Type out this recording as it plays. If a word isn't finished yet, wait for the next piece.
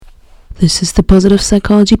This is the Positive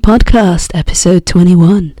Psychology Podcast, episode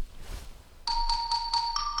 21.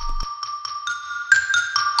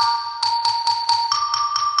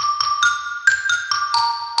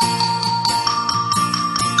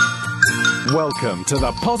 Welcome to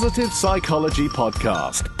the Positive Psychology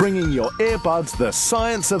Podcast, bringing your earbuds the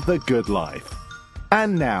science of the good life.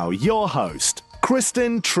 And now, your host,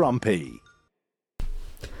 Kristen Trumpy.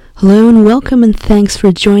 Hello and welcome, and thanks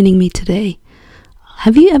for joining me today.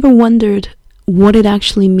 Have you ever wondered what it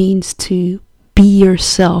actually means to be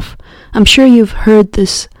yourself? I'm sure you've heard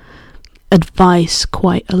this advice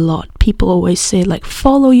quite a lot. People always say, like,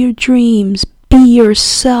 follow your dreams, be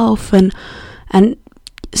yourself, and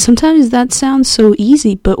sometimes that sounds so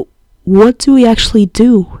easy, but what do we actually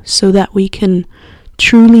do so that we can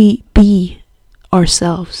truly be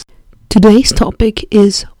ourselves? Today's topic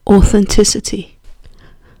is authenticity.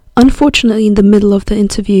 Unfortunately, in the middle of the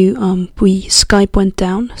interview, Skype went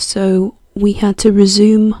down, so we had to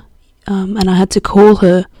resume, and I had to call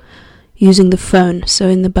her using the phone. So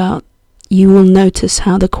you will notice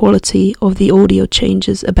how the quality of the audio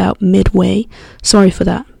changes about midway. Sorry for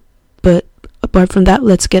that, but apart from that,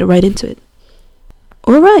 let's get right into it.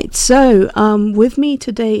 Alright, so with me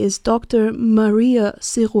today is Dr. Maria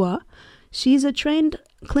Sirois. She's a trained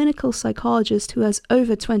clinical psychologist who has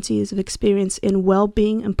over 20 years of experience in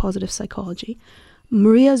well-being and positive psychology.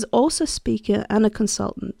 Maria is also a speaker and a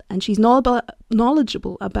consultant, and she's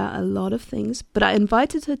knowledgeable about a lot of things, but I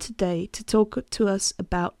invited her today to talk to us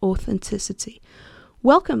about authenticity.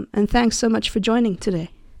 Welcome, and thanks so much for joining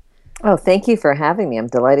today. Oh, thank you for having me. I'm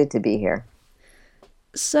delighted to be here.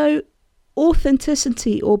 So,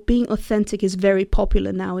 authenticity or being authentic is very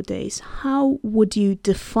popular nowadays. How would you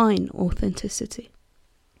define authenticity?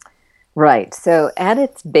 Right. So at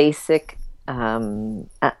its basic foundational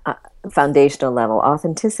level,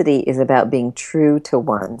 authenticity is about being true to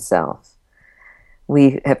oneself.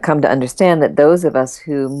 We have come to understand that those of us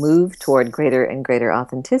who move toward greater and greater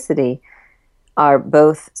authenticity are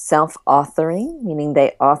both self-authoring, meaning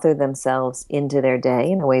they author themselves into their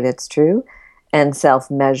day in a way that's true, and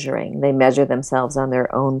self-measuring. They measure themselves on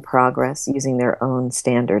their own progress using their own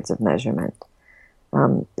standards of measurement.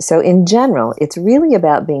 So in general, it's really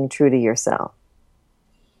about being true to yourself.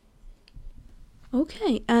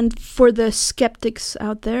 Okay, and for the skeptics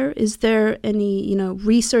out there, is there any,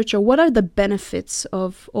 research, or what are the benefits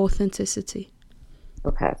of authenticity?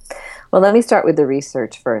 Okay, well, let me start with the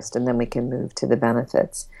research first, and then we can move to the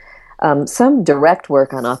benefits. Some direct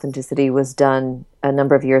work on authenticity was done a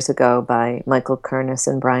number of years ago by Michael Kernes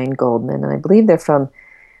and Brian Goldman, and I believe they're from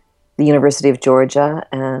the University of Georgia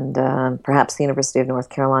and perhaps the University of North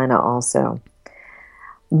Carolina also.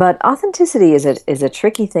 But authenticity is a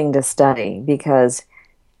tricky thing to study because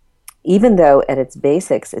even though at its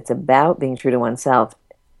basics it's about being true to oneself,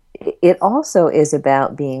 it also is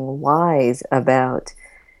about being wise about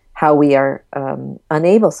how we are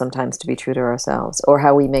unable sometimes to be true to ourselves, or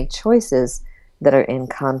how we make choices that are in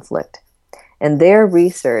conflict. And their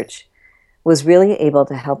research was really able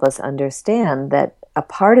to help us understand that a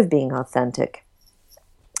part of being authentic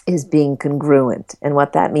is being congruent. And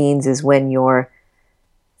what that means is when your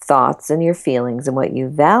thoughts and your feelings and what you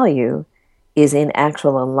value is in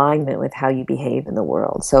actual alignment with how you behave in the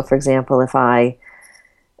world. So, for example, if I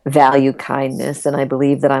value kindness and I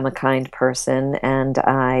believe that I'm a kind person and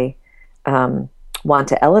I want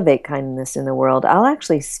to elevate kindness in the world, I'll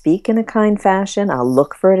actually speak in a kind fashion, I'll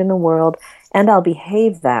look for it in the world, and I'll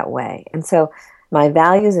behave that way. And so my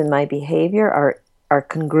values and my behavior are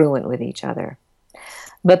congruent with each other.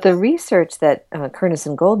 But the research that Kernes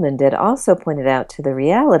and Goldman did also pointed out to the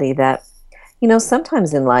reality that,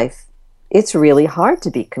 sometimes in life, it's really hard to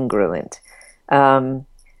be congruent.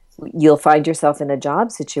 You'll find yourself in a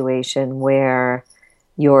job situation where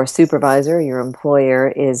your supervisor, your employer,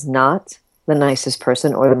 is not the nicest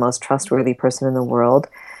person or the most trustworthy person in the world.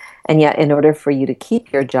 And yet, in order for you to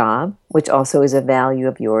keep your job, which also is a value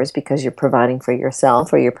of yours because you're providing for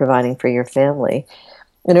yourself or you're providing for your family,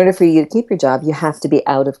 in order for you to keep your job, you have to be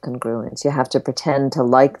out of congruence. You have to pretend to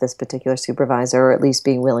like this particular supervisor, or at least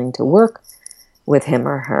be willing to work with him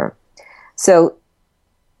or her. So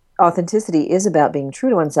authenticity is about being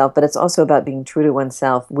true to oneself, but it's also about being true to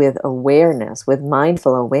oneself with awareness, with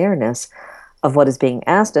mindful awareness of what is being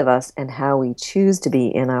asked of us and how we choose to be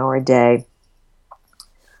in our day,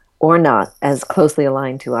 or not, as closely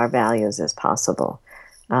aligned to our values as possible.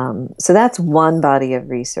 So that's one body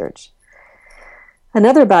of research.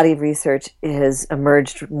 Another body of research has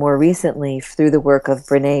emerged more recently through the work of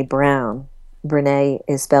Brené Brown. Brené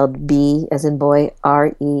is spelled B as in boy,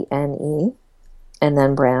 R-E-N-E, and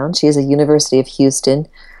then Brown. She is a University of Houston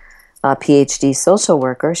a PhD social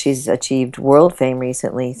worker. She's achieved world fame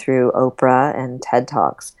recently through Oprah and TED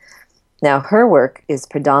Talks. Now, her work is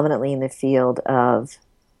predominantly in the field of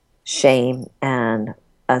shame and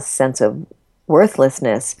a sense of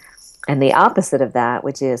worthlessness, and the opposite of that,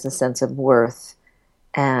 which is a sense of worth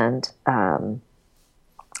and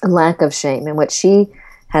lack of shame. And what she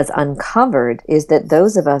has uncovered is that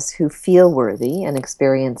those of us who feel worthy and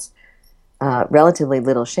experience relatively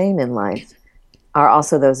little shame in life are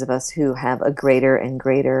also those of us who have a greater and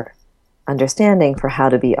greater understanding for how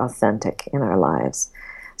to be authentic in our lives.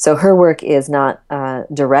 So her work is not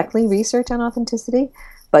directly research on authenticity,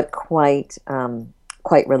 but quite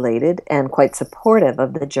related and quite supportive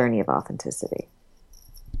of the journey of authenticity.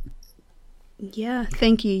 Yeah,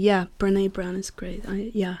 thank you. Yeah, Brene Brown is great.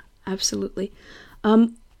 Yeah, absolutely.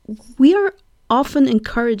 We are often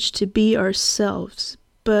encouraged to be ourselves,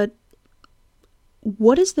 but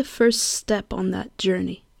what is the first step on that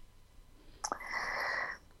journey?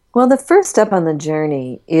 Well, the first step on the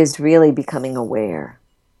journey is really becoming aware.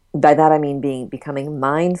 By that I mean becoming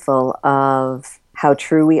mindful of how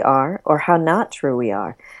true we are or how not true we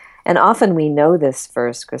are. And often we know this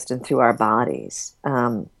first, Kristen, through our bodies.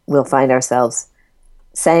 We'll find ourselves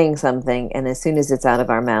saying something, and as soon as it's out of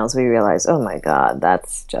our mouths, we realize, oh my God,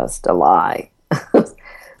 that's just a lie.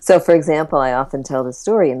 So, for example, I often tell the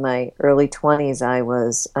story. In my early 20s, I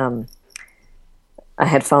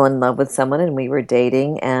had fallen in love with someone, and we were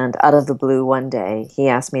dating, and out of the blue one day, he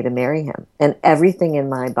asked me to marry him. And everything in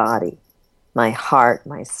my body, my heart,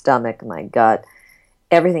 my stomach, my gut,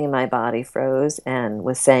 everything in my body froze and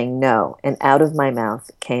was saying no. And out of my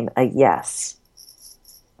mouth came a yes.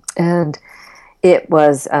 And it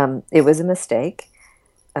was a mistake.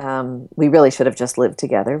 We really should have just lived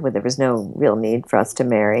together. There was no real need for us to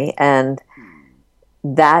marry. And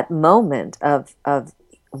that moment of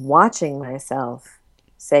watching myself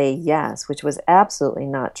say yes, which was absolutely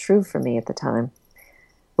not true for me at the time,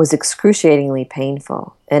 was excruciatingly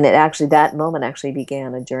painful. And that moment actually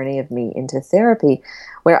began a journey of me into therapy,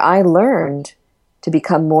 where I learned to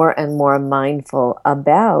become more and more mindful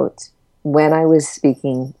about when I was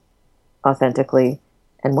speaking authentically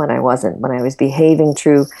and when I wasn't, when I was behaving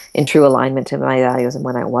in true alignment to my values and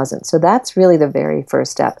when I wasn't. So that's really the very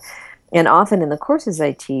first step. And often in the courses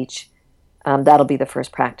I teach, that'll be the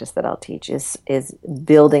first practice that I'll teach is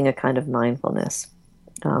building a kind of mindfulness.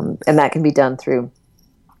 And that can be done through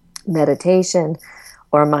meditation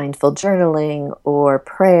or mindful journaling or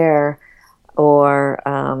prayer or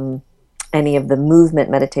any of the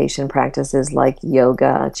movement meditation practices like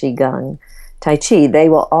yoga, qigong, tai chi. They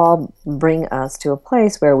will all bring us to a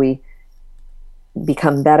place where we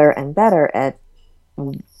become better and better at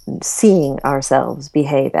seeing ourselves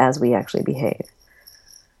behave as we actually behave.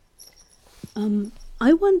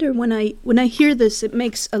 I wonder, when I hear this, it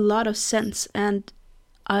makes a lot of sense, and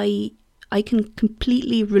I can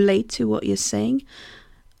completely relate to what you're saying.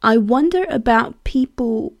 I wonder about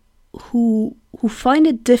people who find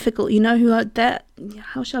it difficult, who are that,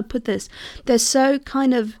 how shall I put this? They're so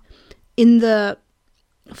kind of in the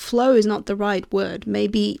flow is not the right word.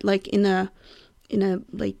 Maybe like in a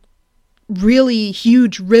like really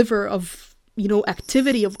huge river of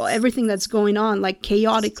activity of everything that's going on, like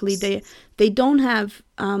chaotically. They don't have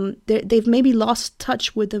they've maybe lost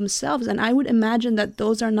touch with themselves, and I would imagine that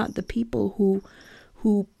those are not the people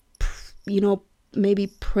who maybe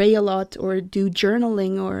pray a lot or do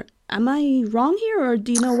journaling. Or am I wrong here, or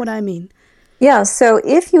do you know what I mean? Yeah, so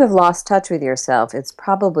if you have lost touch with yourself, it's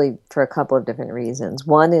probably for a couple of different reasons.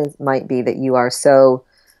 One might be that you are so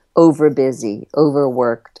over busy,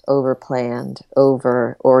 overworked, overplanned,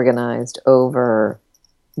 over organized, over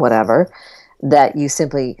whatever, that you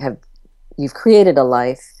simply you've created a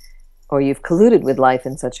life, or you've colluded with life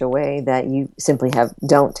in such a way that you simply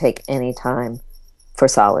don't take any time for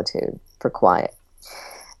solitude, for quiet.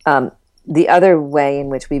 The other way in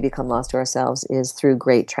which we become lost to ourselves is through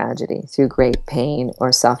great tragedy, through great pain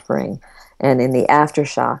or suffering. And in the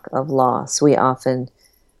aftershock of loss, we often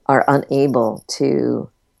are unable to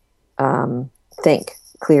think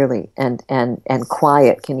clearly, and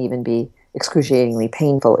quiet can even be excruciatingly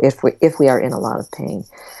painful if we are in a lot of pain.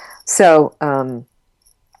 So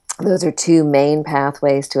those are two main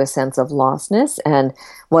pathways to a sense of lostness, and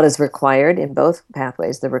what is required in both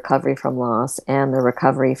pathways, the recovery from loss and the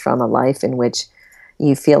recovery from a life in which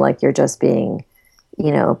you feel like you're just being,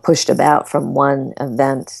 pushed about from one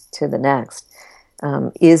event to the next,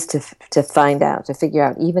 is to figure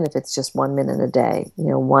out, even if it's just 1 minute a day,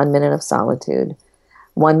 1 minute of solitude,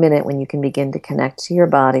 1 minute when you can begin to connect to your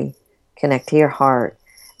body, connect to your heart,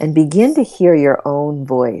 and begin to hear your own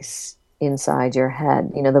voice inside your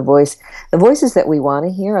head. The voices that we want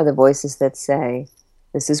to hear are the voices that say,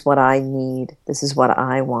 this is what I need, this is what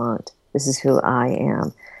I want, this is who I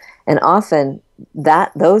am. And often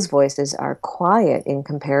those voices are quiet in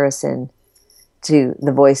comparison to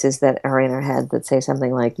the voices that are in our head that say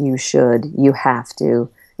something like, you should, you have to,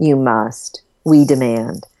 you must, we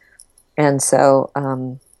demand. And so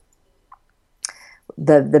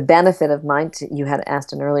the benefit of you had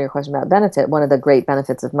asked an earlier question about benefit. One of the great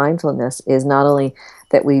benefits of mindfulness is not only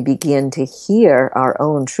that we begin to hear our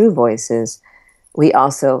own true voices, we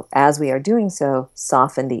also, as we are doing so,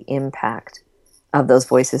 soften the impact of those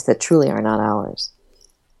voices that truly are not ours.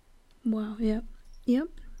 Wow, yep,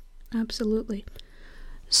 absolutely.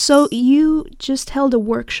 So you just held a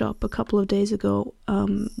workshop a couple of days ago,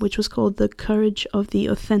 which was called The Courage of the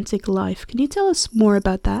Authentic Life. Can you tell us more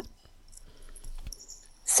about that?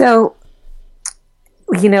 So,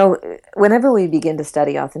 whenever we begin to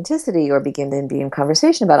study authenticity or begin to be in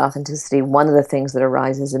conversation about authenticity, one of the things that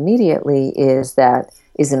arises immediately is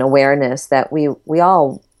an awareness that we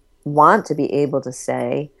all want to be able to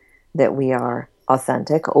say that we are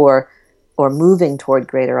authentic or moving toward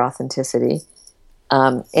greater authenticity,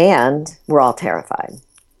 and we're all terrified.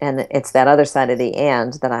 And it's that other side of the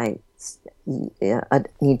 "and" that I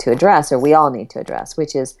need to address, or we all need to address,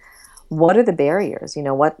 which is, what are the barriers?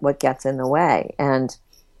 What gets in the way? And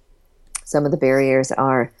some of the barriers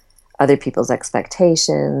are other people's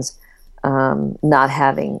expectations, not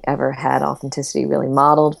having ever had authenticity really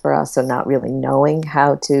modeled for us, so not really knowing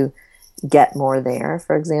how to get more there,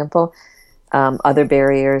 for example. Other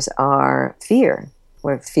barriers are fear,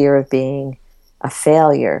 fear of being a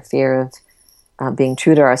failure, fear of being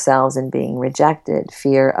true to ourselves and being rejected,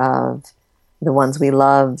 fear of the ones we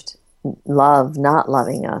love not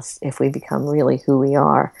loving us if we become really who we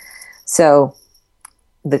are. So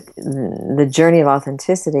the journey of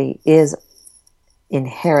authenticity is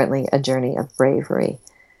inherently a journey of bravery,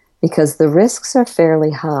 because the risks are fairly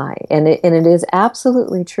high. And it is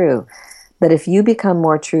absolutely true that if you become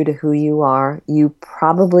more true to who you are, you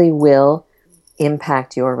probably will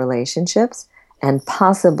impact your relationships, and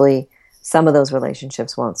possibly some of those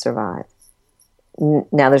relationships won't survive.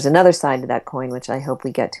 Now, there's another side to that coin, which I hope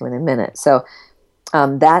we get to in a minute. So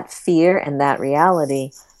that fear and that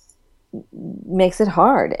reality makes it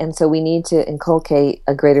hard. And so we need to inculcate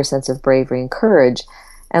a greater sense of bravery and courage.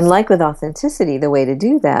 And like with authenticity, the way to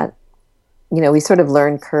do that, we sort of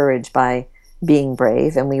learn courage by being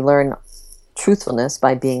brave, and we learn truthfulness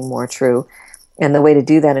by being more true. And the way to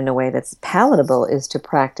do that in a way that's palatable is to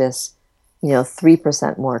practice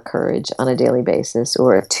 3% more courage on a daily basis,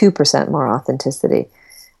 or 2% more authenticity.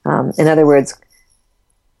 In other words,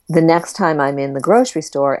 the next time I'm in the grocery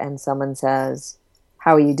store and someone says,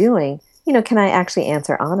 how are you doing? Can I actually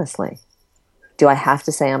answer honestly? Do I have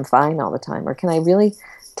to say I'm fine all the time? Or can I really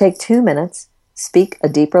take 2 minutes, speak a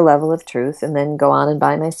deeper level of truth, and then go on and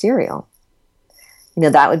buy my cereal?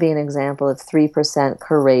 That would be an example of 3%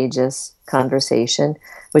 courageous conversation,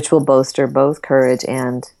 which will bolster both courage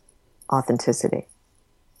and authenticity.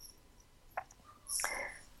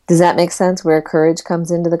 Does that make sense, where courage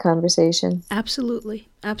comes into the conversation? Absolutely.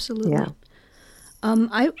 Yeah.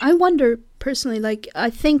 I wonder personally, I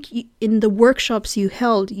think in the workshops you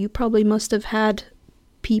held, you probably must have had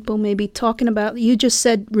people maybe talking about, you just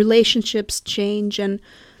said relationships change and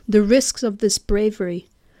the risks of this bravery.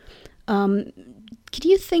 Could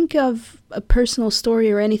you think of a personal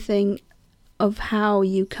story or anything of how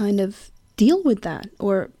you kind of deal with that?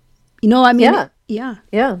 Or,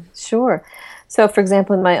 Yeah, sure. So, for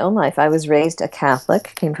example, in my own life, I was raised a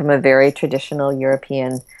Catholic, came from a very traditional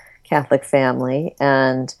European Catholic family,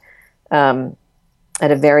 and at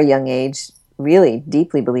a very young age, really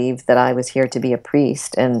deeply believed that I was here to be a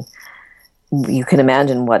priest. And you can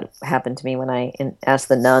imagine what happened to me when I asked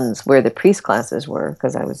the nuns where the priest classes were,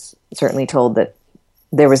 because I was certainly told that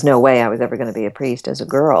there was no way I was ever going to be a priest as a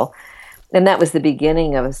girl. And that was the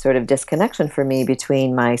beginning of a sort of disconnection for me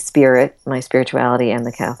between my spirituality, and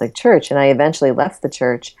the Catholic Church. And I eventually left the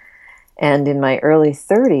church, and in my early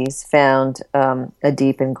 30s found a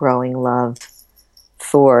deep and growing love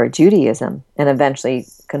for Judaism, and eventually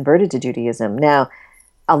converted to Judaism. Now,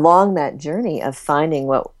 along that journey of finding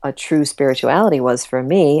what a true spirituality was for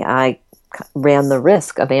me, I ran the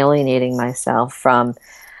risk of alienating myself from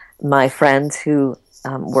my friends who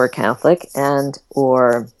were Catholic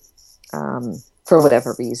or for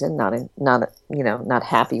whatever reason, not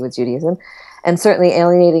happy with Judaism, and certainly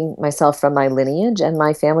alienating myself from my lineage and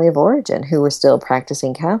my family of origin, who were still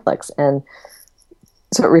practicing Catholics. And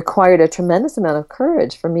so it required a tremendous amount of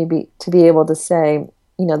courage for me to be able to say,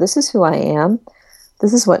 this is who I am,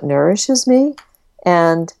 this is what nourishes me,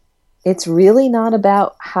 and It's really not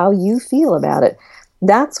about how you feel about it.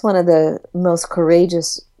 That's one of the most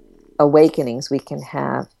courageous awakenings we can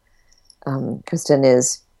have, Kristen,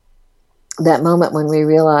 is that moment when we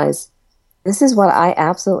realize this is what I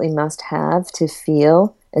absolutely must have to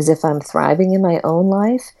feel as if I'm thriving in my own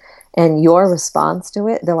life. And your response to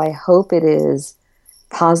it, though I hope it is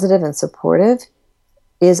positive and supportive,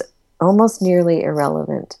 is almost nearly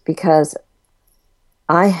irrelevant, because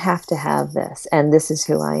I have to have this, and this is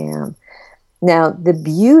who I am. Now, the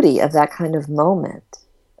beauty of that kind of moment,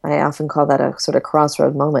 I often call that a sort of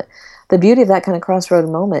crossroad moment. The beauty of that kind of crossroad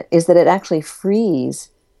moment is that it actually frees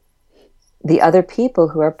the other people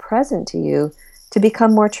who are present to you to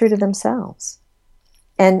become more true to themselves,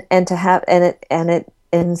 and to have, and it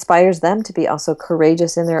inspires them to be also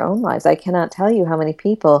courageous in their own lives. I cannot tell you how many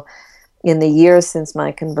people in the years since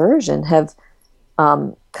my conversion have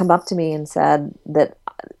come up to me and said that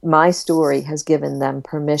my story has given them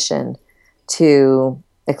permission to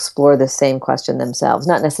explore the same question themselves,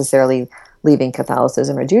 not necessarily leaving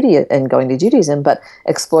Catholicism or Judaism and going to Judaism, but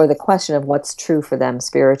explore the question of what's true for them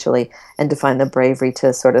spiritually, and to find the bravery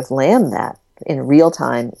to sort of land that in real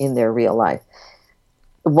time in their real life.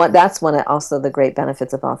 That's one of also the great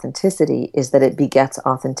benefits of authenticity, is that it begets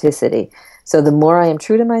authenticity. So the more I am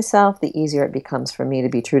true to myself, the easier it becomes for me to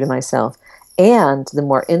be true to myself, and the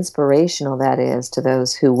more inspirational that is to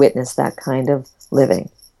those who witness that kind of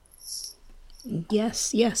living.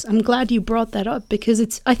 Yes, yes. I'm glad you brought that up,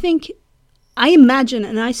 because I imagine,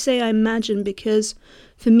 and I say I imagine because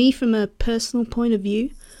for me, from a personal point of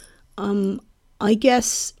view, I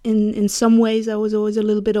guess in some ways I was always a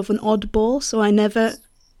little bit of an oddball. So I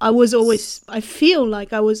feel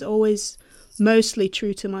like I was always mostly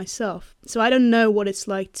true to myself. So I don't know what it's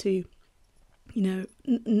like to,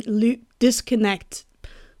 disconnect,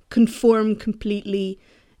 conform completely,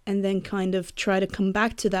 and then kind of try to come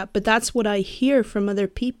back to that. But that's what I hear from other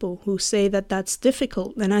people who say that that's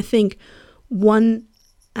difficult. And I think one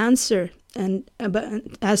answer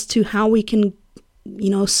as to how we can,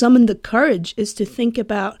 summon the courage is to think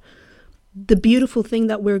about the beautiful thing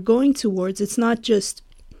that we're going towards. It's not just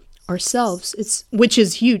ourselves, which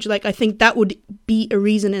is huge. Like, I think that would be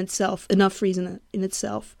enough reason in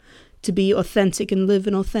itself to be authentic and live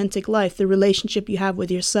an authentic life, the relationship you have with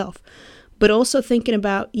yourself. But also thinking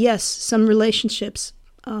about, yes, some relationships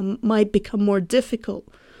might become more difficult.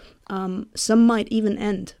 Some might even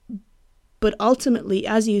end. But ultimately,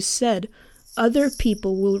 as you said, other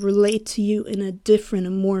people will relate to you in a different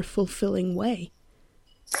and more fulfilling way.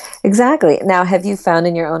 Exactly. Now, have you found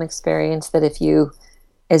in your own experience that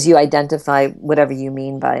as you identify, whatever you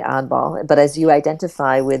mean by oddball, but as you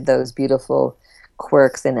identify with those beautiful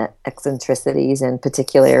quirks and eccentricities and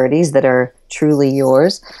particularities that are truly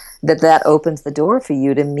yours, that opens the door for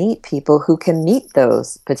you to meet people who can meet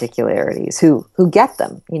those particularities, who get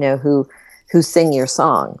them, who sing your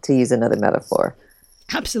song, to use another metaphor.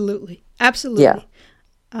 Absolutely. Yeah.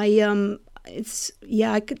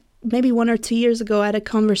 I could, maybe 1 or 2 years ago, I had a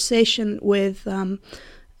conversation with a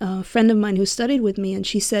friend of mine who studied with me, and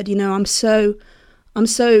she said, I'm so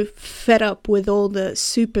fed up with all the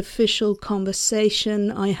superficial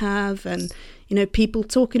conversation I have, and people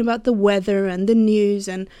talking about the weather and the news,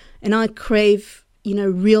 and I crave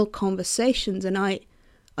real conversations. And I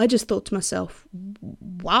just thought to myself,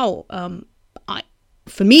 wow,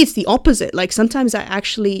 for me it's the opposite. Like, sometimes I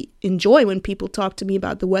actually enjoy when people talk to me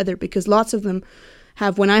about the weather, because lots of them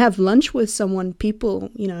when I have lunch with someone, people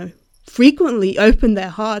frequently open their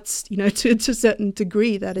hearts to a certain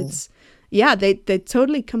degree that it's they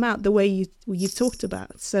totally come out the way you talked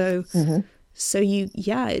about. So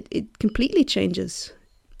it completely changes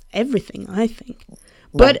everything, I think.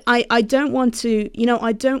 But I don't want to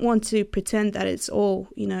pretend that it's all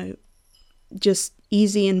just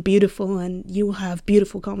easy and beautiful and you will have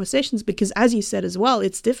beautiful conversations, because, as you said as well,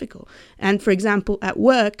 it's difficult. And for example, at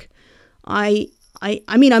work, I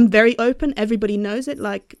mean, I'm very open. Everybody knows it.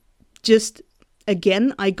 Like, just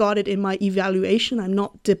again, I got it in my evaluation. I'm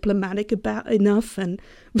not diplomatic enough,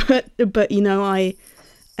 but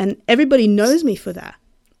and everybody knows me for that.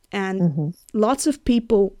 And lots of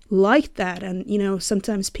people like that. And,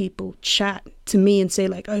 sometimes people chat to me and say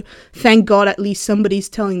like, oh, thank God, at least somebody's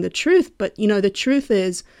telling the truth. But, the truth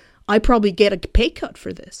is, I probably get a pay cut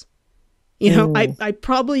for this. I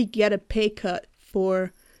probably get a pay cut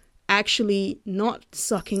for actually not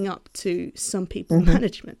sucking up to some people's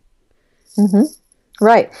management.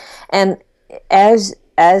 Right. And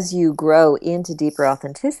as you grow into deeper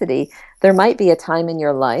authenticity, there might be a time in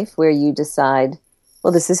your life where you decide,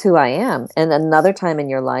 well, this is who I am. And another time in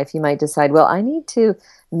your life, you might decide, well, I need to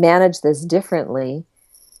manage this differently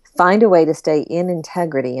find a way to stay in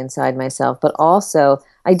integrity inside myself, but also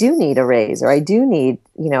I do need a raise, or I do need,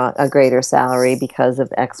 a greater salary because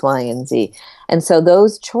of X, Y, and Z. And so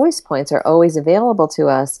those choice points are always available to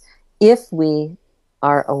us if we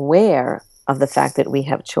are aware of the fact that we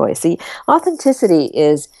have choice. See, authenticity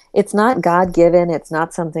it's not God-given. It's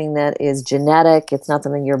not something that is genetic. It's not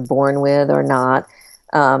something you're born with or not.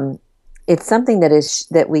 It's something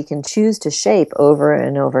that we can choose to shape over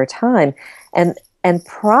and over time. And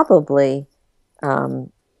probably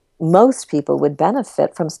most people would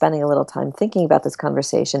benefit from spending a little time thinking about this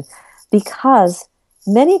conversation, because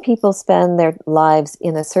many people spend their lives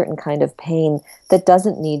in a certain kind of pain that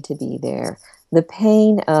doesn't need to be there. The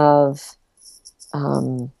pain of,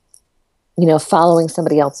 following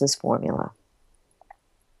somebody else's formula.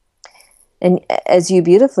 And as you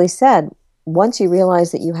beautifully said, once you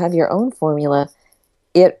realize that you have your own formula,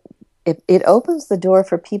 it opens the door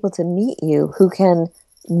for people to meet you who can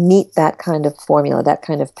meet that kind of formula, that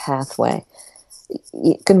kind of pathway.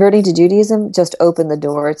 Converting to Judaism just opened the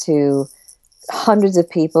door to hundreds of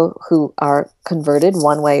people who are converted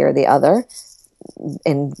one way or the other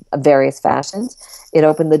in various fashions. It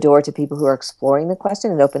opened the door to people who are exploring the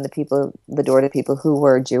question. It opened the door to people who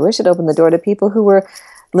were Jewish. It opened the door to people who were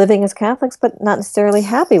living as Catholics but not necessarily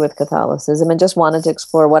happy with Catholicism and just wanted to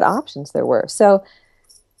explore what options there were. So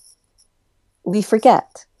we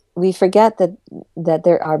forget that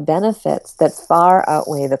there are benefits that far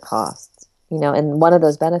outweigh the costs, and one of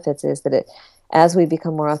those benefits is that as we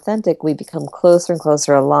become more authentic, we become closer and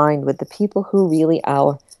closer aligned with the people who really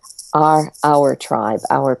are our tribe,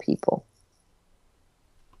 our people.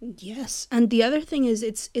 Yes, and the other thing is,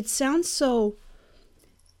 it sounds so.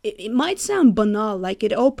 It might sound banal, like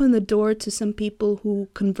it opened the door to some people who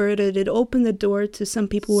converted. It opened the door to some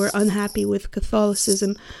people who were unhappy with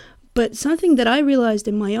Catholicism. But something that I realized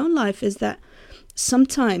in my own life is that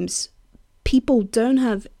sometimes people don't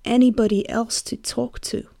have anybody else to talk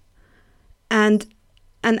to. And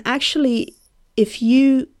actually, if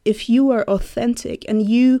you are authentic and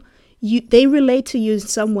they relate to you in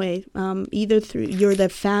some way, either through you're their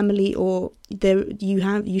family or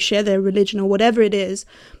you share their religion or whatever it is,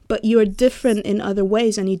 but you're different in other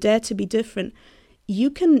ways and you dare to be different, you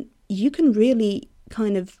can really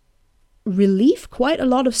kind of relieve quite a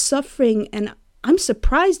lot of suffering. And I'm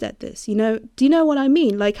surprised at this. Do you know what I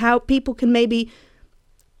mean? Like how people can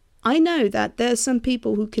I know that there's some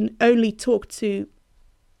people who can only talk to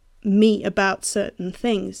me about certain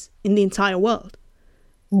things in the entire world.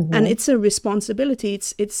 Mm-hmm. And it's a responsibility.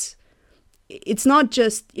 It's not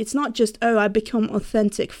just I become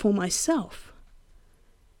authentic for myself.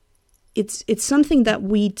 It's something that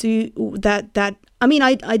we do that I mean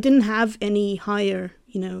I didn't have any higher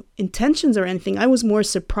intentions or anything. I was more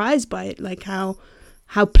surprised by it, like how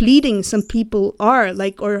pleading some people are,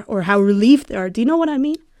 like or how relieved they are. Do you know what I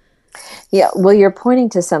mean? Yeah, well, you're pointing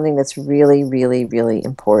to something that's really, really, really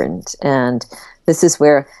important. And this is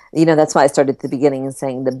where, that's why I started at the beginning and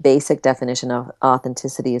saying the basic definition of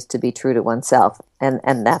authenticity is to be true to oneself.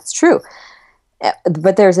 And that's true.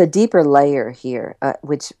 But there's a deeper layer here,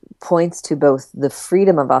 which points to both the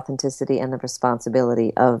freedom of authenticity and the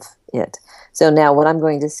responsibility of it. So now what I'm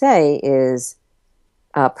going to say is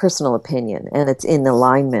personal opinion, and it's in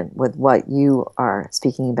alignment with what you are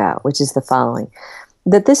speaking about, which is the following.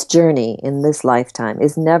 That this journey in this lifetime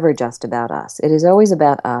is never just about us. It is always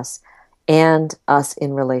about us and us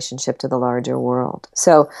in relationship to the larger world.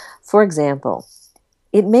 So, for example,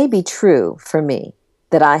 it may be true for me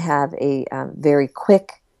that I have a very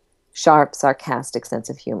quick, sharp, sarcastic sense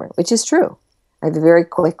of humor, which is true. I have a very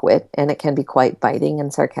quick wit, and it can be quite biting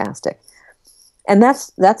and sarcastic. And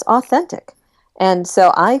that's authentic. And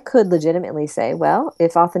so I could legitimately say, well,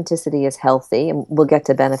 if authenticity is healthy, and we'll get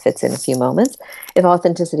to benefits in a few moments, if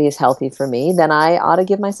authenticity is healthy for me, then I ought to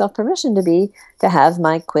give myself permission to have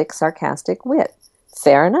my quick, sarcastic wit.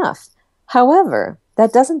 Fair enough. However,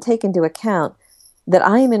 that doesn't take into account that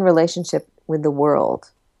I am in relationship with the world.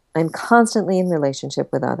 I'm constantly in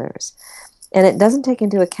relationship with others. And it doesn't take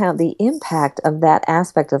into account the impact of that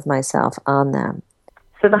aspect of myself on them.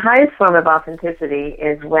 So the highest form of authenticity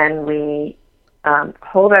is when we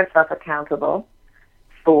hold ourselves accountable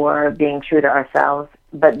for being true to ourselves,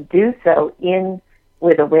 but do so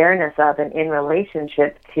with awareness of and in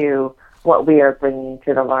relationship to what we are bringing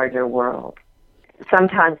to the larger world.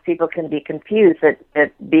 Sometimes people can be confused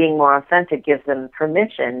that being more authentic gives them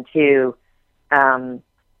permission to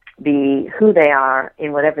be who they are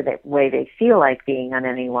in whatever way they feel like being on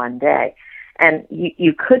any one day. And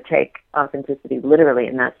you could take authenticity literally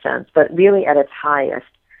in that sense, but really at its highest,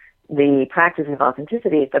 the practice of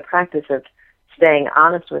authenticity is the practice of staying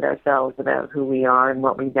honest with ourselves about who we are and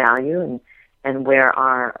what we value and where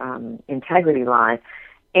our integrity lies,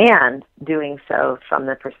 and doing so from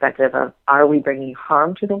the perspective of, are we bringing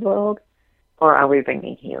harm to the world or are we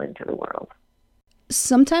bringing healing to the world?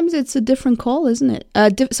 Sometimes it's a different call, isn't it?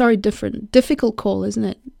 Difficult call, isn't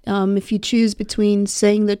it? If you choose between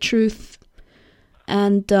saying the truth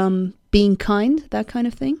and being kind, that kind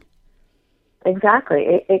of thing.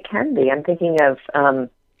 Exactly, it can be. I'm thinking of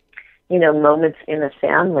moments in a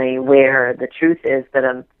family where the truth is that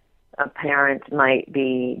a parent might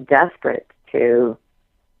be desperate to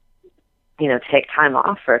take time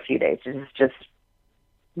off for a few days to just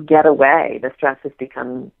get away. The stress has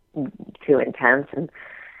become too intense, and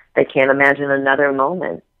they can't imagine another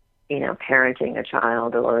moment, parenting a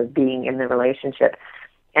child or being in the relationship.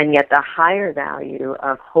 And yet the higher value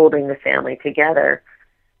of holding the family together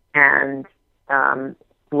and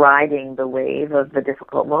riding the wave of the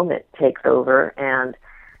difficult moment takes over. And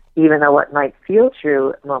even though what might feel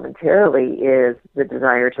true momentarily is the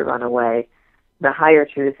desire to run away, the higher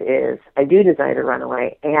truth is, I do desire to run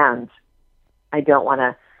away, and I don't want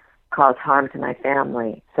to cause harm to my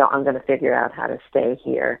family, so I'm going to figure out how to stay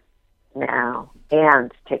here now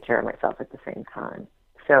and take care of myself at the same time.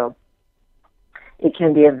 So it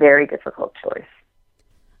can be a very difficult choice.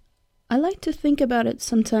 I like to think about it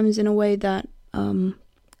sometimes in a way that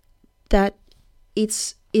that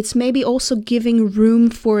it's maybe also giving room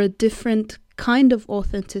for a different kind of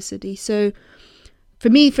authenticity. So for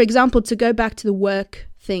me, for example, to go back to the work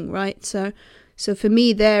thing, right? So for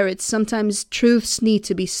me there, it's sometimes truths need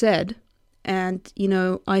to be said, and,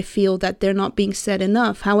 I feel that they're not being said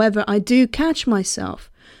enough. However, I do catch myself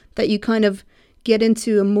that you kind of get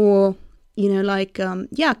into a more,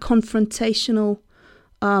 confrontational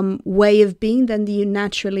way of being than you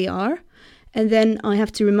naturally are. And then I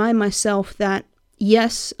have to remind myself that,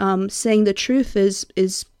 yes, saying the truth is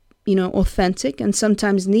authentic and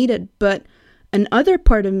sometimes needed, but another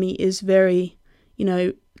part of me is very,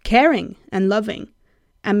 caring and loving.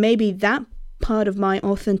 And maybe that part of my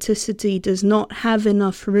authenticity does not have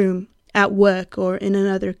enough room at work or in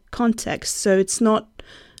another context. So it's not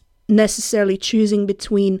necessarily choosing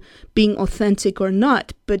between being authentic or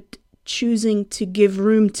not, but choosing to give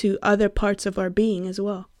room to other parts of our being as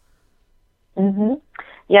well. Mm-hmm.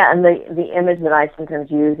 Yeah, and the image that I sometimes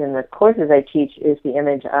use in the courses I teach is the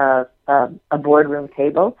image of a boardroom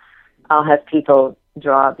table. I'll have people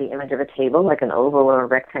draw the image of a table, like an oval or a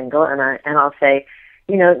rectangle, and I'll say,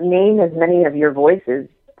 name as many of your voices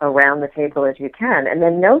around the table as you can, and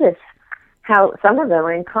then notice how some of them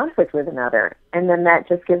are in conflict with another. And then that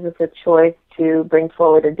just gives us a choice to bring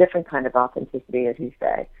forward a different kind of authenticity, as you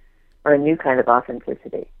say, or a new kind of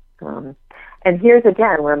authenticity. And here's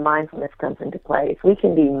again where mindfulness comes into play. If we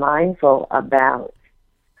can be mindful about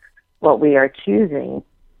what we are choosing,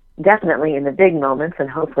 definitely in the big moments and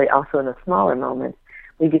hopefully also in the smaller moments,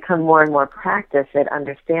 we become more and more practiced at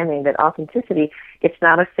understanding that authenticity, it's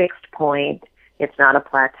not a fixed point, it's not a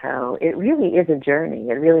plateau. It really is a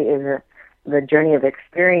journey. It really is the journey of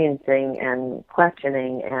experiencing and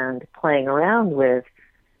questioning and playing around with,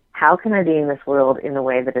 how can I be in this world in a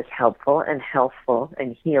way that is helpful and healthful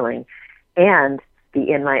and healing, and be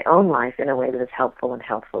in my own life in a way that is helpful and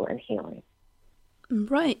healthful and healing.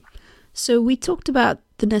 Right. So we talked about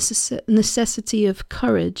the necessity of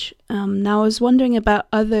courage. Now I was wondering about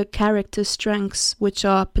other character strengths which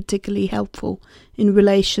are particularly helpful in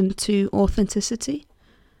relation to authenticity.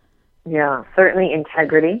 Yeah, certainly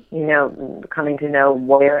integrity, coming to know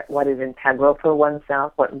what is integral for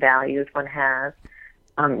oneself, what values one has,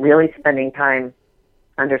 really spending time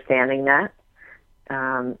understanding that,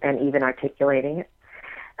 and even articulating it.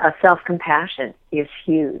 Self-compassion is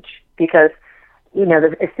huge because,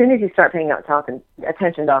 as soon as you start paying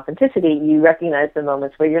attention to authenticity, you recognize the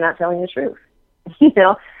moments where you're not telling the truth,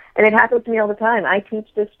 and it happens to me all the time. I teach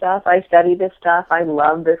this stuff. I study this stuff. I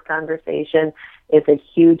love this conversation. It's a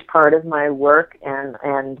huge part of my work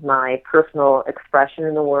and my personal expression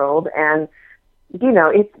in the world. And,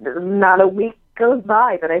 it's not a week goes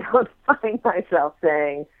by that I don't find myself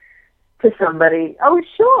saying to somebody, oh,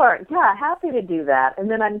 sure, yeah, happy to do that.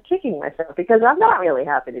 And then I'm kicking myself because I'm not really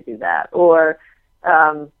happy to do that. Or,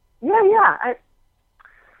 I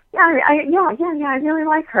really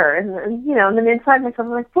like her. And then inside myself,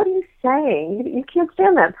 I'm like, what are you saying? You can't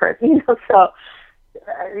stand that person. So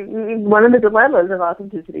one of the dilemmas of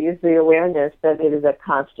authenticity is the awareness that it is a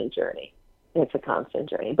constant journey. It's a constant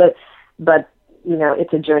journey. But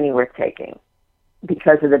it's a journey worth taking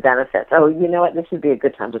because of the benefits. Oh, you know what? This would be a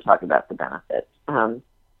good time to talk about the benefits.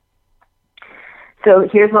 So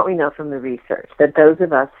here's what we know from the research, that those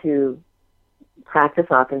of us who practice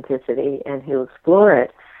authenticity and who explore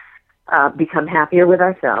it become happier with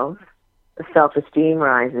ourselves. Self-esteem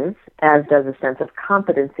rises, as does a sense of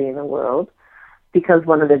competency in the world, because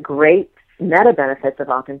one of the great meta-benefits of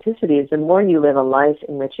authenticity is the more you live a life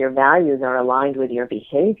in which your values are aligned with your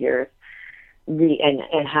behaviors,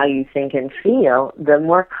 and how you think and feel, the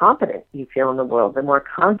more competent you feel in the world, the more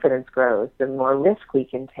confidence grows, the more risk we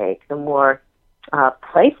can take, the more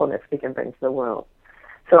playfulness we can bring to the world.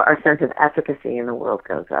 So our sense of efficacy in the world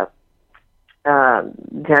goes up.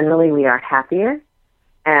 Generally, we are happier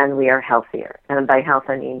and we are healthier. And by health,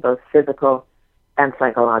 I mean both physical and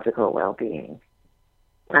psychological well-being.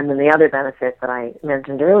 And then the other benefit that I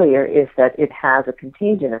mentioned earlier is that it has a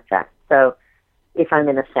contagion effect. So if I'm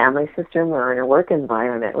in a family system or in a work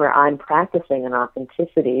environment where I'm practicing an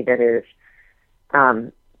authenticity that is,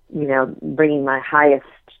 bringing my highest,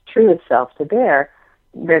 truest self to bear,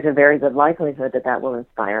 there's a very good likelihood that that will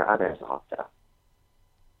inspire others also.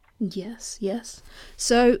 Yes, yes.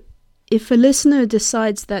 So if a listener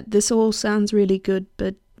decides that this all sounds really good,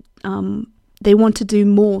 but they want to do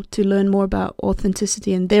more, to learn more about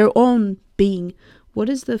authenticity and their own being, what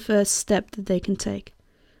is the first step that they can take?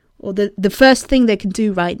 Or the first thing they can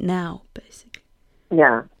do right now, basically?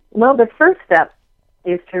 Yeah. Well, the first step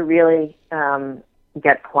is to really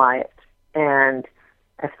get quiet and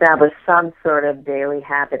establish some sort of daily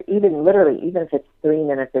habit, even if it's 3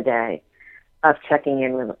 minutes a day, of checking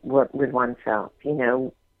in with oneself. You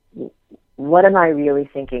know, what am I really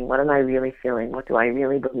thinking? What am I really feeling? What do I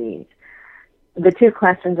really believe? The 2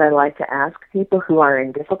 questions I like to ask people who are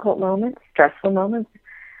in difficult moments, stressful moments,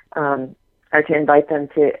 are to invite them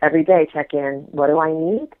to every day check in, what do I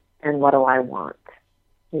need and what do I want?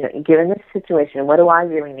 You know, given this situation, what do I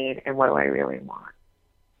really need and what do I really want?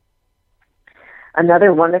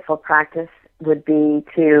 Another wonderful practice would be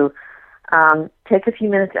to take a few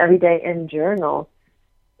minutes every day and journal,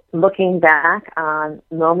 looking back on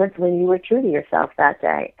moments when you were true to yourself that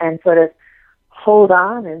day and sort of hold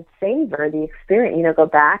on and savor the experience. You know, go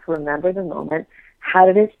back, remember the moment. How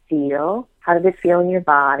did it feel? How did it feel in your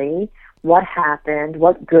body? What happened?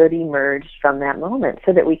 What good emerged from that moment,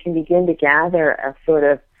 so that we can begin to gather a sort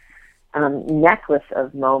of necklace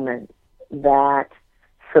of moments that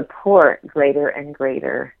support greater and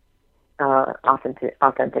greater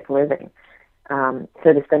authentic living. So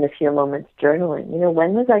to spend a few moments journaling, you know,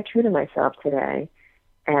 when was I true to myself today?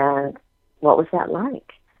 And what was that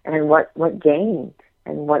like? And what gained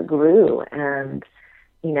and what grew? And,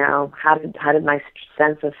 you know, how did my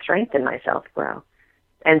sense of strength in myself grow?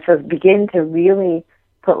 And so begin to really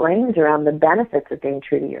put lanes around the benefits of being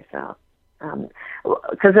true to yourself.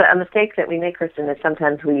 Because a mistake that we make, Kristen, is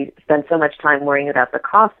sometimes we spend so much time worrying about the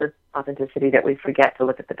cost of authenticity that we forget to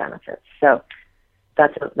look at the benefits. So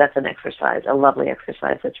that's an exercise, a lovely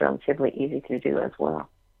exercise that's relatively easy to do as well.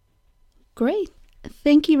 Great.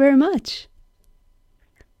 Thank you very much.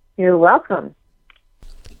 You're welcome.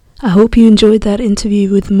 I hope you enjoyed that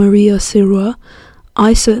interview with Maria Sirois.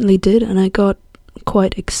 I certainly did, and I got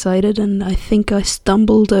quite excited, and I think I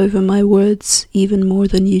stumbled over my words even more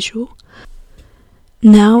than usual.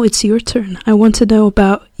 Now it's your turn. I want to know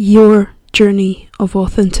about your journey of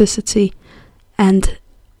authenticity, and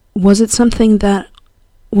was it something that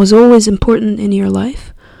was always important in your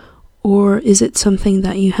life, or is it something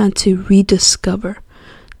that you had to rediscover?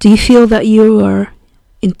 Do you feel that you are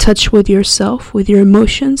in touch with yourself, with your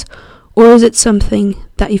emotions, or is it something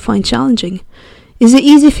that you find challenging? Is it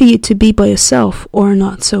easy for you to be by yourself or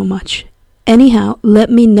not so much? Anyhow,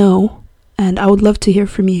 let me know, and I would love to hear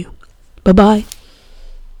from you. Bye-bye.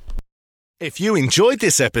 If you enjoyed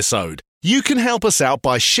this episode, you can help us out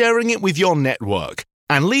by sharing it with your network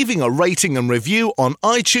and leaving a rating and review on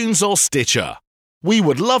iTunes or Stitcher. We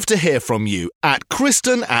would love to hear from you at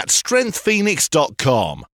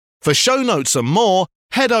kristen@strengthphoenix.com. For show notes and more,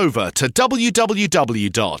 head over to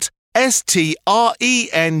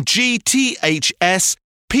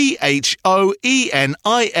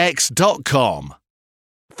www.strengthsphoenix.com.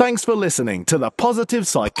 Thanks for listening to the Positive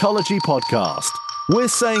Psychology Podcast. We're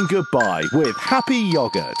saying goodbye with happy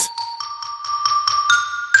yogurt.